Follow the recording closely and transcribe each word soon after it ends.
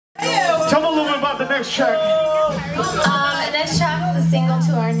next track? Next track is a single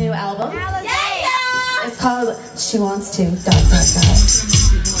to our new album. Yeah! It's called She Wants To.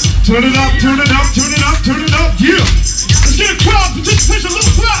 Turn it up, turn it up, turn it up, turn it up, yeah! Let's get a crowd participation, a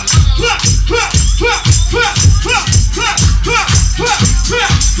little clap, clap, clap, clap, clap, clap, clap, clap, clap,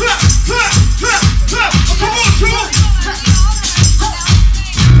 clap, clap, clap, clap, clap. Come on, Joe!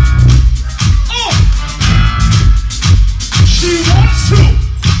 Oh! She wants to!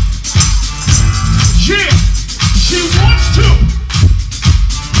 Yeah! She wants to!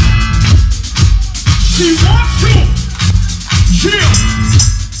 She wants to! Yeah!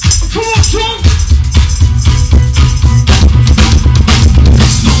 Come on, Joe!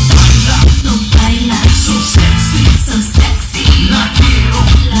 No baila, so sexy, la quiero,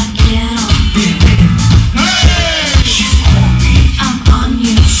 hey! She's on me, I'm on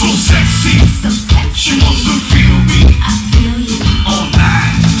you, so sexy, she wants to feel me, I feel you, all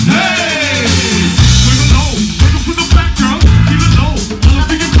night, hey! Wiggle low, wiggle from the back, girl, keep it low, all I'm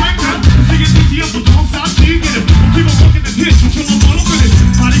thinking back, girl, sing it easy up, but don't stop singing it, keep on walking the pitch, until I'm all over it,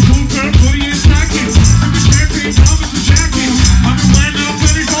 body cool, girl, booty is stacking, sipping champagne, down with the jacket, I've been wearing little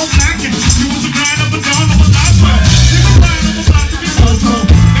pennies all lacking, you was a grind up and down, I'm a last one, take a ride, I'm about to be loco,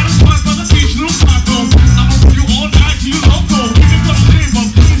 got a spot by the beach, little taco, I'ma roll you all night to your loco, keep it for the name, but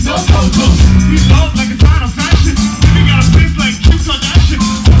please no photos, he's love like a sign of fashion, baby got a face like Kim Kardashian,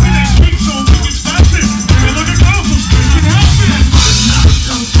 in that street show, think it's fashion, baby look at girls, so straight can happen.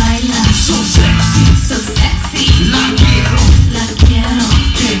 So baila, so sexy, la quiero,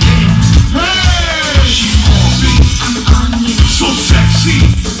 hey! She on me, I'm on you, so sexy,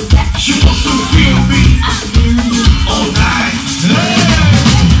 she wants to feel me, I feel you, all night, hey!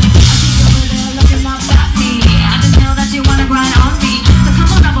 Look at my body, I can tell that you wanna grind on me. So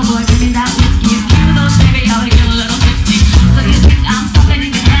come on up, boy, give me that whiskey. Give me those, baby, I'll get a little tipsy. So you think I'm something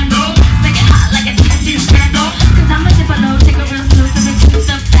you can handle? Make it hot like a TNT scandal. Cause I'm a dipper low, take a real smooth and make you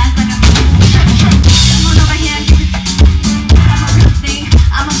stuff fast like a come on over here. I'm a real thing.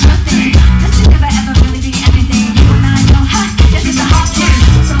 This could never ever really be anything. You and I know, ha, this is a hot thing.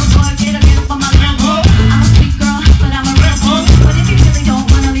 So boy, get up on my level. I'm a sweet girl, but I'm a rebel. But if you really don't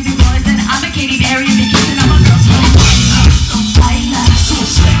wanna leave your boys, then I'm a Katy Perry and kissing I'm a girl. So baila,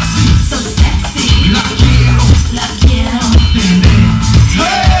 So sexy, la quiero,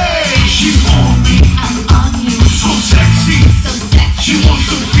 hey! She on me, I'm on you, so sexy, she wants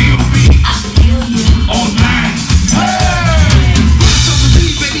to feel me, I feel you. all night, hey!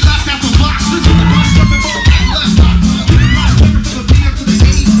 Baby, last out the box. This is the box, jumping ball, let's rock. Keep it locked, working from the B up to the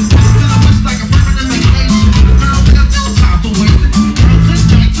A. Then I wish like a permanent vacation. Girl, there's no time for wasting. Girls, it's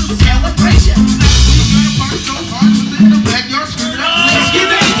back to celebration. We gotta party so hard, within the backyard, screaming out, let's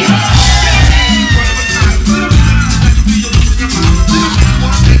get naked.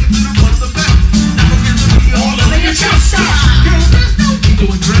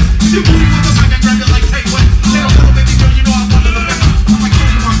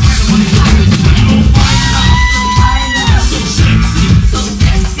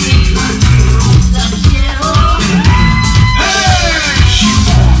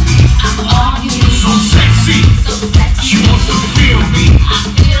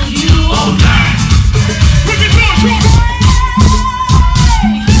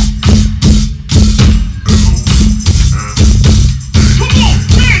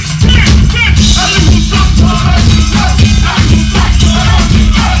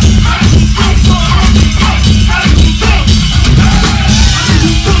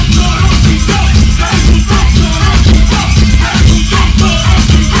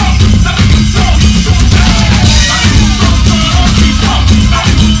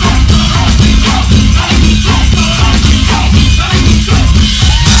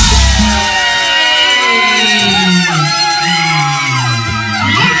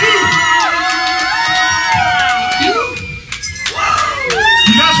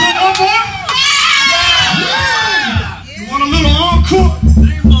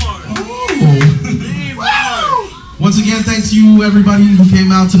 Once again, thanks to you, everybody who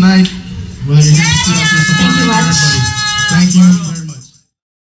came out tonight. Whether you're here to see us or support everybody. Thank you.